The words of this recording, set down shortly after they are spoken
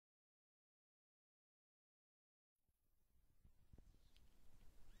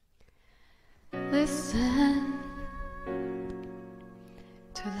Listen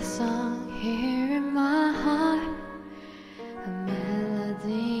to the song here in my heart, a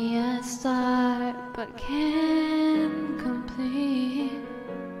melody I start but can't complete.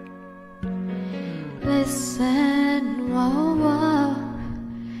 Listen, whoa, whoa,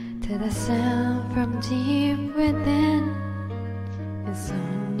 to the sound from deep within. It's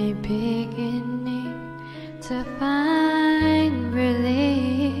only beginning to find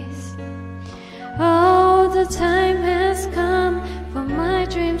release. Oh, the time has come for my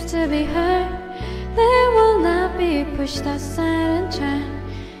dreams to be heard. They will not be pushed aside and turned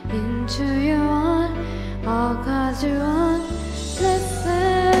into your own, all 'cause you want.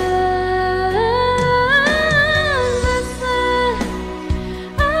 Listen, listen,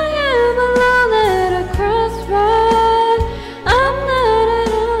 I am alone at a crossroad. I'm not at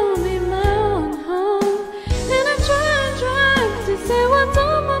home in my own home, and I'm trying to say what's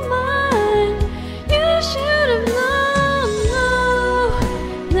on my mind. You should have known, no.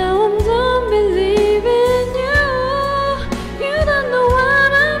 Now I'm done believing you. You don't know what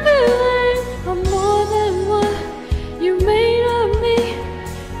I'm feeling. I'm more than what you made of me.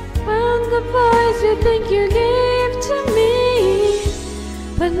 Found the voice you think you gave to me,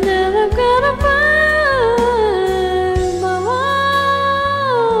 but now I've got a